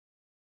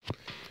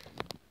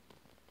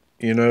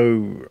You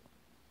know,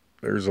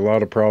 there's a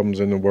lot of problems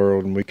in the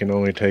world, and we can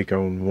only take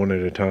on one at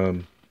a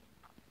time.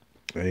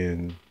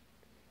 And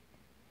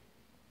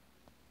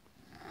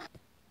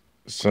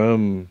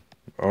some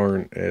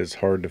aren't as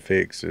hard to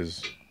fix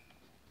as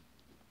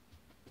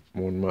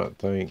one might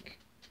think.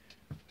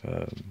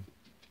 Um,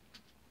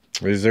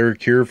 is there a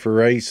cure for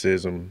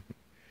racism?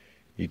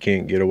 You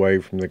can't get away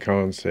from the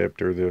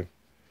concept or the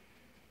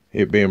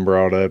it being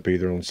brought up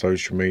either on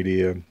social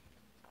media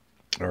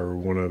or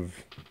one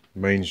of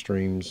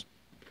mainstream's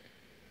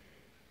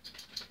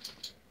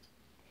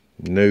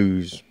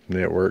news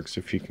networks,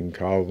 if you can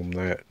call them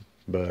that.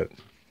 But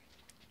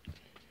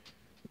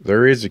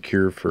there is a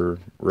cure for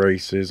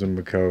racism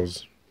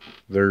because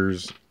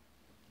there's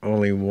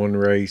only one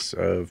race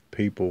of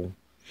people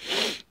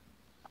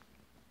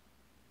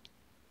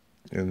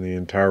in the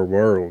entire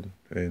world,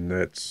 and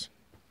that's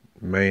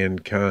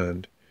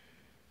mankind.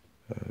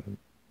 Uh,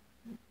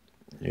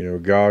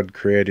 God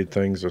created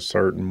things a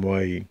certain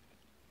way,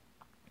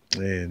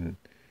 and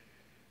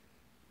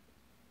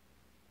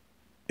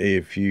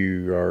if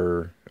you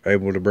are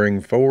able to bring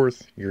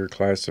forth, you're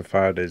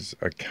classified as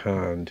a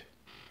kind.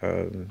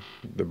 Uh,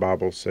 the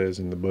Bible says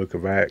in the book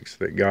of Acts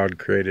that God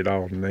created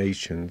all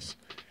nations,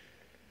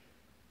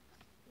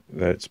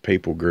 that's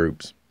people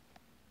groups,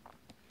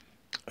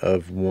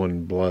 of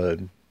one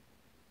blood.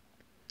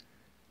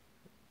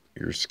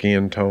 Your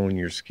skin tone,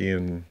 your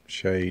skin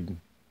shade,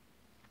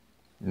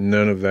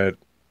 none of that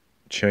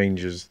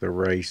changes the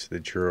race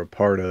that you're a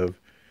part of.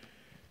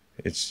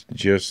 It's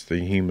just the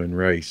human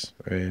race.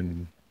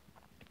 And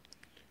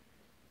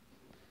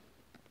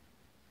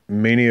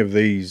many of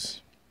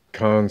these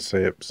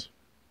concepts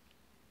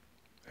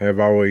have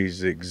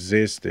always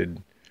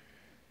existed,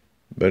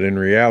 but in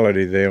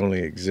reality, they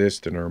only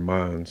exist in our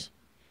minds.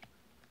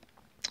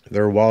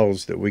 They're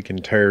walls that we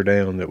can tear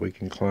down, that we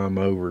can climb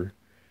over,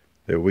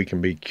 that we can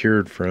be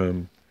cured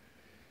from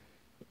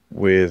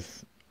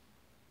with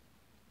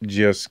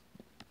just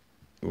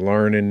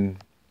learning,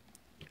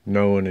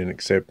 knowing, and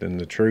accepting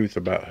the truth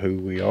about who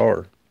we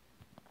are.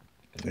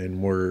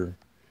 And we're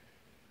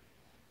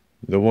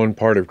the one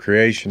part of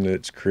creation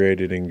that's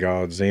created in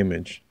God's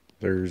image.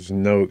 There's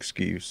no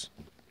excuse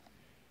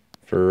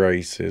for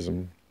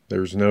racism.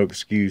 There's no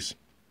excuse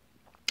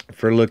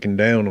for looking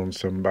down on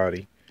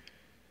somebody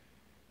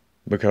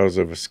because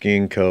of a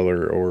skin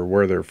color or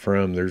where they're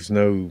from. There's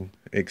no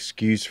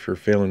excuse for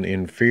feeling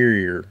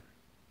inferior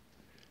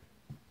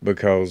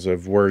because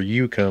of where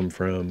you come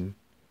from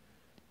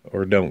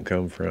or don't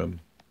come from.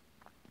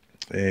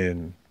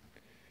 And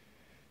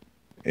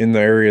in the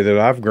area that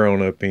I've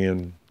grown up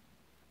in,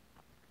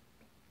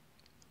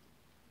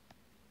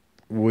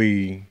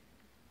 we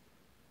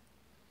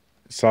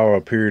saw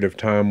a period of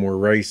time where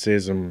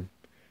racism,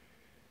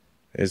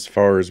 as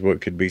far as what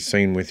could be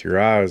seen with your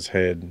eyes,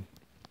 had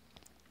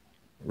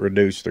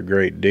reduced a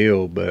great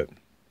deal, but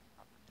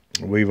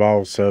we've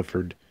all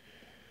suffered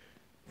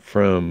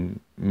from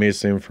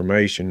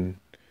misinformation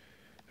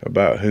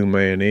about who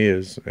man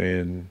is.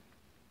 And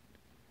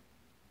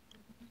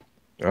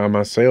I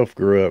myself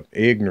grew up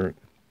ignorant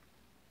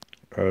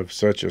of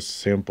such a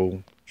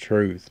simple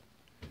truth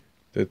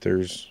that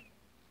there's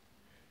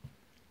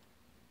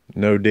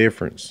no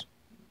difference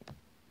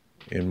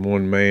in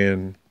one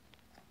man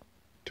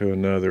to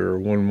another or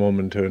one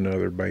woman to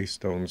another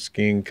based on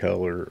skin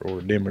color or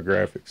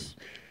demographics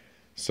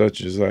such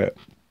as that.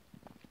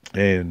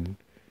 And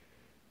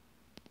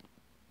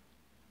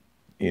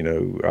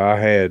I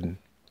had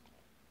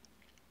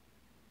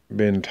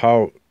been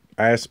taught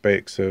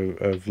aspects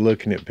of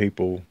looking at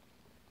people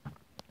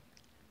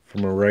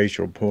from a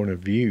racial point of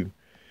view.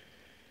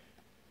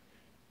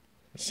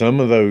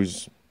 Some of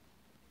those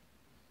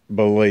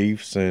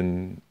beliefs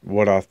and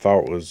what I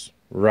thought was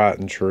right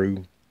and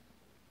true,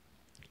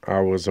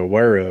 I was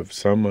aware of.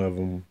 Some of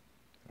them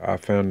I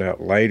found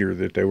out later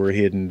that they were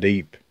hidden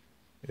deep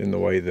in the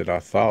way that I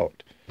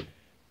thought.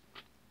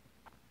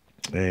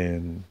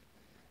 And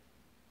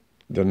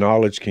the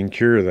knowledge can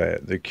cure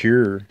that. The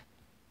cure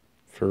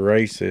for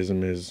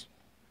racism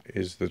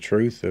is the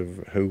truth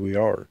of who we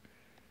are.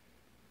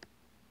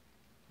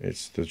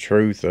 It's the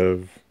truth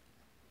of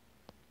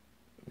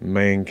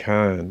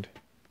mankind,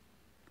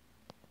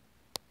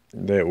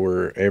 that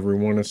we're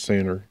everyone a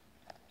sinner.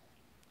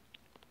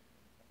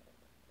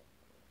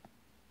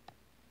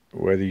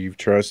 Whether you've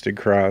trusted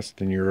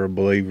Christ and you're a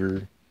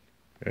believer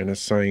and a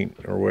saint,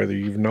 or whether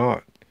you've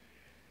not,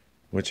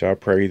 which I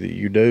pray that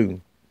you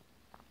do,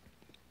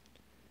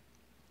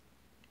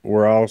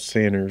 we're all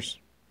sinners.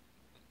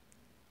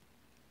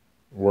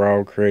 We're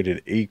all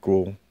created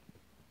equal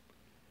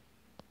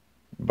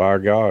by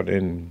God.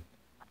 And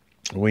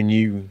when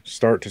you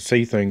start to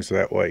see things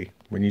that way,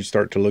 when you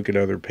start to look at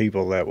other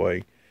people that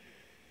way,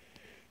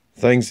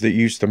 things that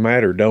used to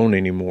matter don't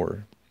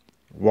anymore.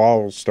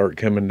 Walls start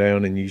coming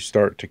down and you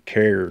start to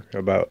care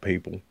about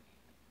people.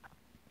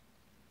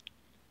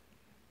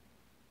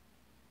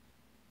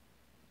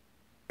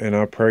 And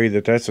I pray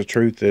that that's a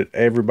truth that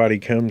everybody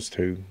comes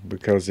to,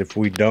 because if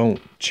we don't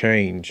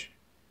change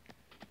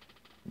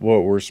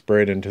what we're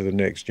spreading to the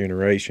next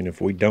generation,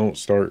 if we don't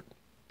start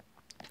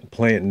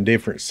planting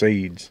different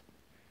seeds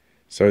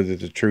so that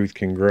the truth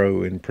can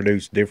grow and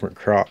produce different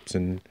crops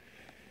and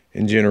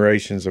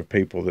generations of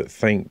people that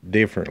think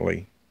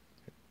differently,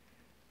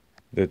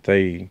 that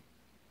they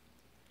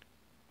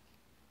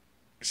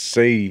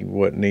see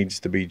what needs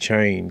to be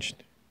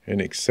changed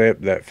and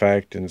accept that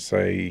fact and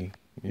say,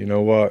 you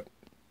know what,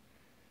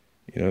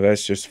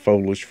 that's just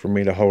foolish for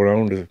me to hold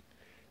on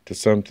to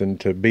something,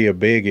 to be a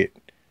bigot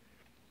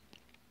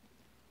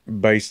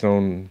based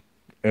on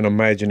an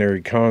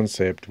imaginary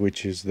concept,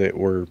 which is that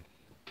we're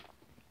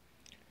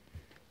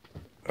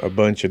a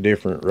bunch of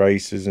different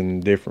races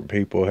and different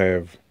people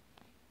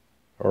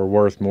are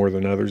worth more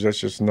than others. That's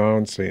just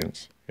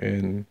nonsense,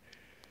 and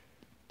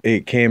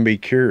it can be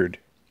cured.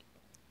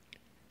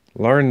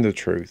 Learn the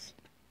truth.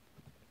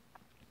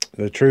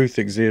 The truth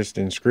exists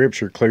in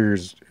Scripture, clear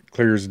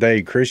as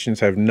day. Christians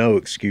have no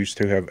excuse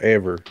to have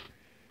ever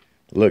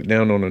looked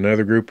down on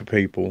another group of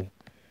people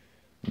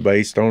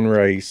based on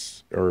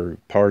race, or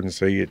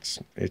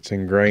it's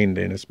ingrained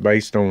in us,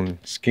 based on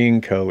skin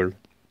color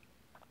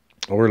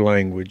or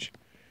language,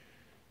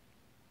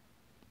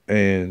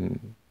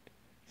 and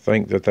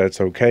think that that's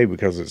okay,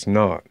 because it's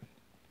not.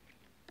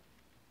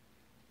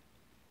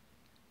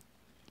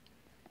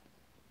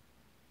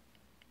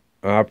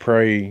 I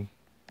pray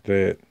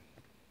that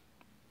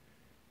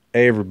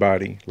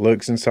everybody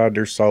looks inside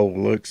their soul,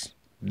 looks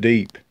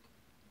deep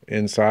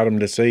inside them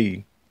to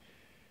see,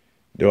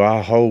 do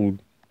I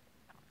hold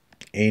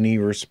any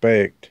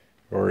respect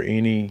or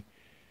any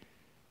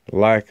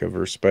lack of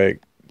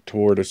respect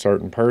toward a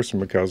certain person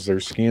because their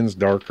skin's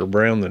darker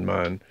brown than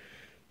mine,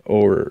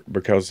 or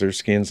because their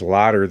skin's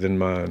lighter than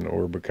mine,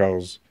 or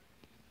because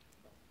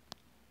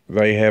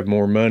they have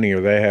more money or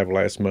they have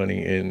less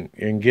money,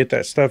 and get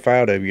that stuff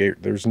out of you.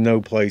 There's no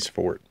place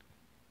for it.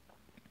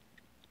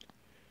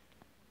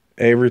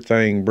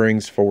 Everything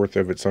brings forth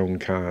of its own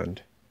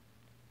kind.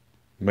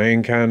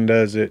 Mankind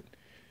does it.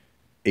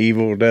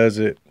 Evil does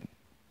it.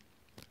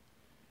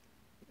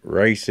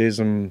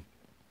 Racism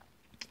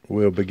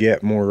will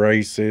beget more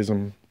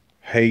racism.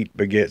 Hate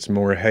begets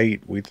more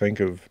hate. We think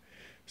of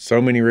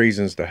so many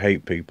reasons to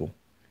hate people.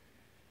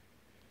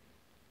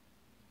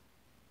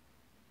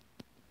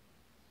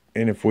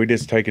 And if we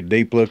just take a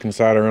deep look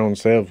inside our own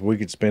selves, we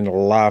could spend a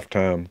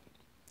lifetime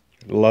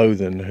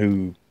loathing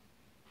who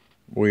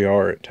we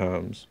are at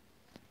times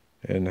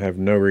and have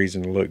no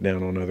reason to look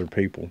down on other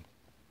people.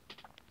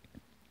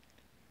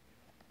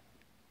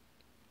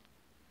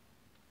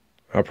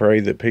 I pray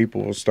that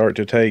people will start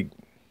to take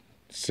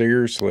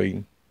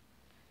seriously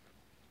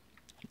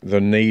the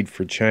need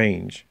for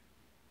change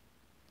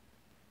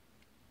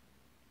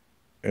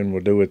and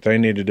will do what they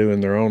need to do in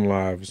their own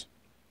lives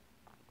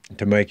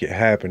to make it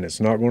happen.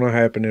 It's not going to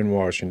happen in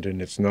Washington.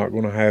 It's not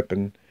going to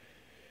happen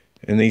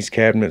in these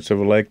cabinets of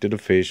elected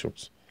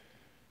officials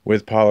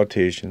with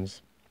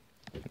politicians.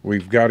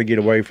 We've got to get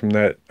away from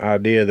that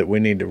idea that we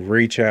need to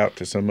reach out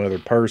to some other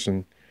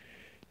person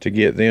to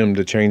get them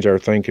to change our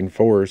thinking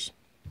for us.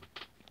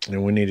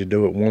 And we need to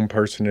do it one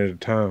person at a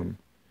time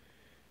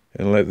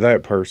and let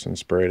that person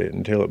spread it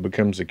until it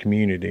becomes a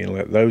community, and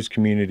let those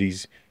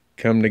communities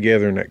come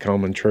together in that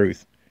common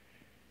truth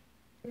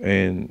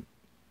and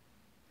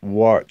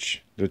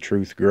watch the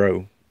truth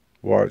grow.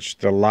 Watch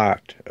the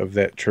light of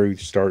that truth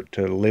start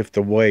to lift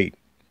the weight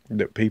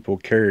that people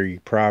carry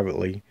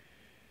privately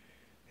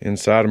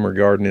inside them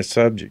regarding this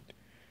subject.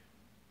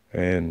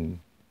 And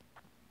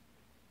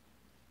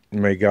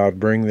may God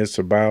bring this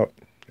about,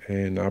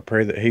 and I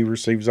pray that He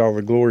receives all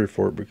the glory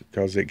for it,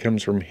 because it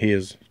comes from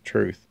His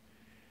truth.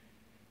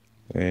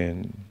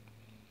 And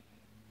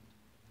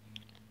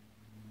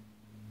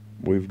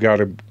we've got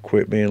to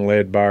quit being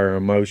led by our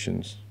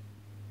emotions.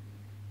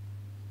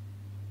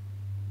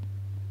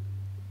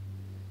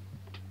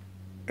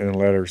 And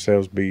let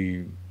ourselves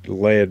be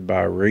led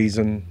by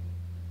reason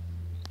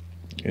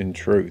and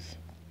truth,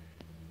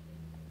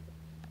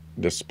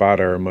 despite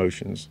our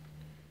emotions.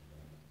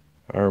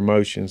 Our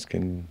emotions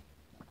can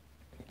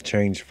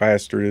change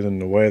faster than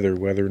the weather,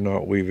 whether or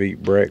not we've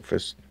eaten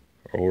breakfast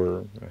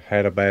or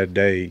had a bad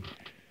day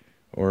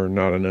or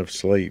not enough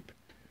sleep.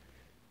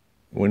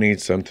 We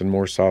need something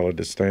more solid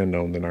to stand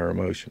on than our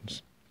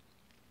emotions.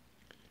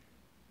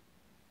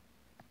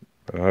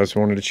 I just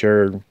wanted to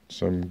share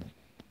some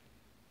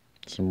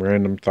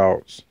random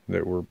thoughts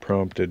that were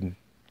prompted,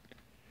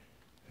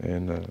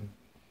 and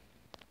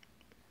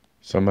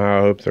somehow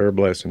I hope they're a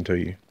blessing to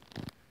you.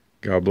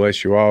 God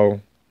bless you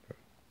all.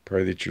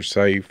 Pray that you're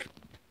safe.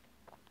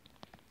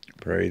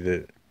 Pray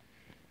that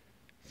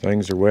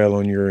things are well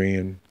on your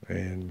end,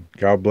 and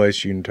God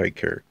bless you, and take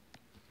care.